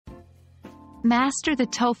Master the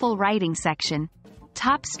TOEFL Writing Section.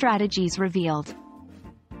 Top strategies revealed.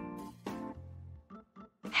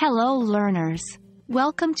 Hello learners.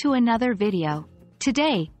 Welcome to another video.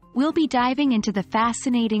 Today, we'll be diving into the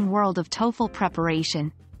fascinating world of TOEFL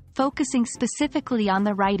preparation, focusing specifically on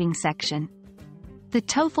the writing section. The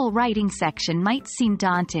TOEFL writing section might seem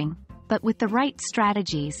daunting, but with the right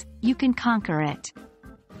strategies, you can conquer it.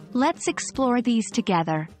 Let's explore these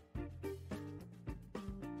together.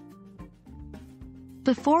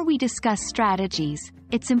 Before we discuss strategies,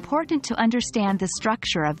 it's important to understand the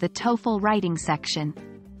structure of the TOEFL writing section.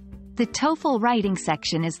 The TOEFL writing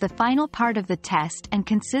section is the final part of the test and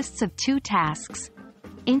consists of two tasks: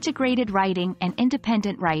 integrated writing and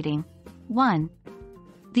independent writing. 1.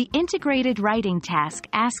 The integrated writing task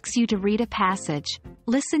asks you to read a passage,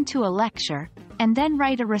 listen to a lecture, and then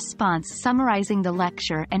write a response summarizing the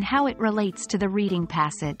lecture and how it relates to the reading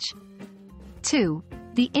passage. 2.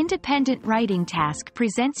 The independent writing task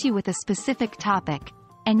presents you with a specific topic,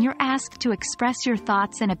 and you're asked to express your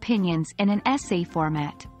thoughts and opinions in an essay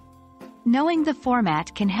format. Knowing the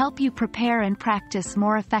format can help you prepare and practice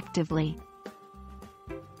more effectively.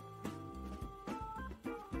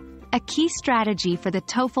 A key strategy for the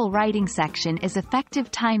TOEFL writing section is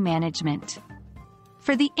effective time management.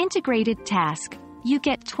 For the integrated task, you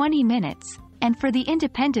get 20 minutes, and for the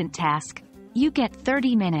independent task, you get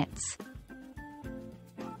 30 minutes.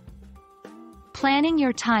 Planning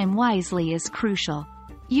your time wisely is crucial.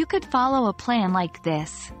 You could follow a plan like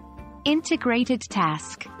this. Integrated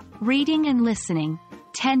task: reading and listening,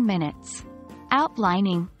 10 minutes.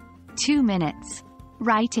 Outlining, 2 minutes.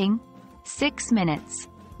 Writing, 6 minutes.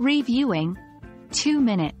 Reviewing, 2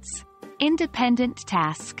 minutes. Independent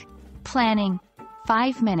task: planning,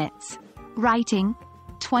 5 minutes. Writing,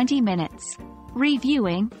 20 minutes.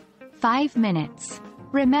 Reviewing, 5 minutes.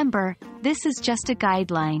 Remember, this is just a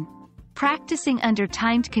guideline. Practicing under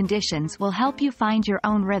timed conditions will help you find your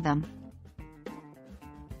own rhythm.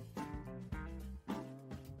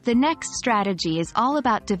 The next strategy is all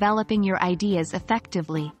about developing your ideas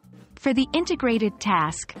effectively. For the integrated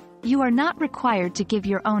task, you are not required to give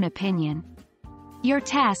your own opinion. Your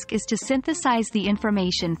task is to synthesize the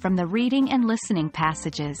information from the reading and listening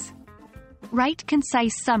passages. Write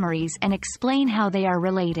concise summaries and explain how they are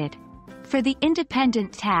related. For the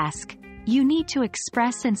independent task, you need to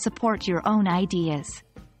express and support your own ideas.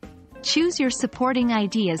 Choose your supporting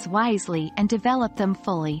ideas wisely and develop them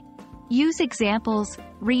fully. Use examples,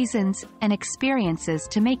 reasons, and experiences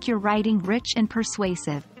to make your writing rich and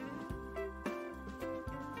persuasive.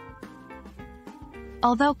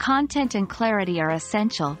 Although content and clarity are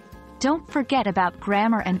essential, don't forget about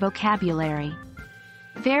grammar and vocabulary.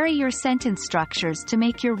 Vary your sentence structures to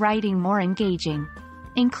make your writing more engaging.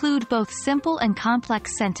 Include both simple and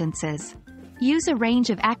complex sentences. Use a range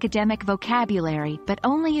of academic vocabulary, but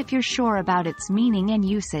only if you're sure about its meaning and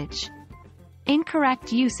usage.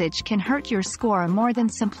 Incorrect usage can hurt your score more than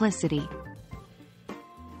simplicity.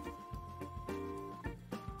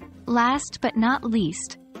 Last but not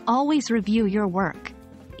least, always review your work.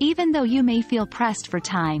 Even though you may feel pressed for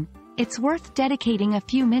time, it's worth dedicating a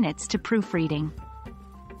few minutes to proofreading.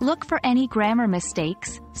 Look for any grammar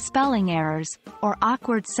mistakes, spelling errors, or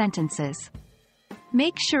awkward sentences.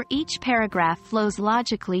 Make sure each paragraph flows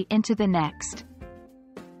logically into the next.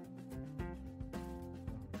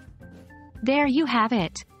 There you have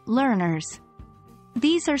it, learners.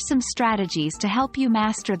 These are some strategies to help you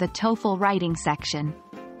master the TOEFL writing section.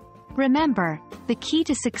 Remember, the key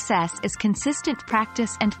to success is consistent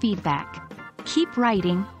practice and feedback. Keep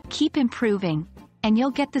writing, keep improving, and you'll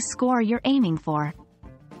get the score you're aiming for.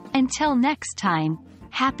 Until next time,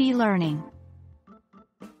 happy learning!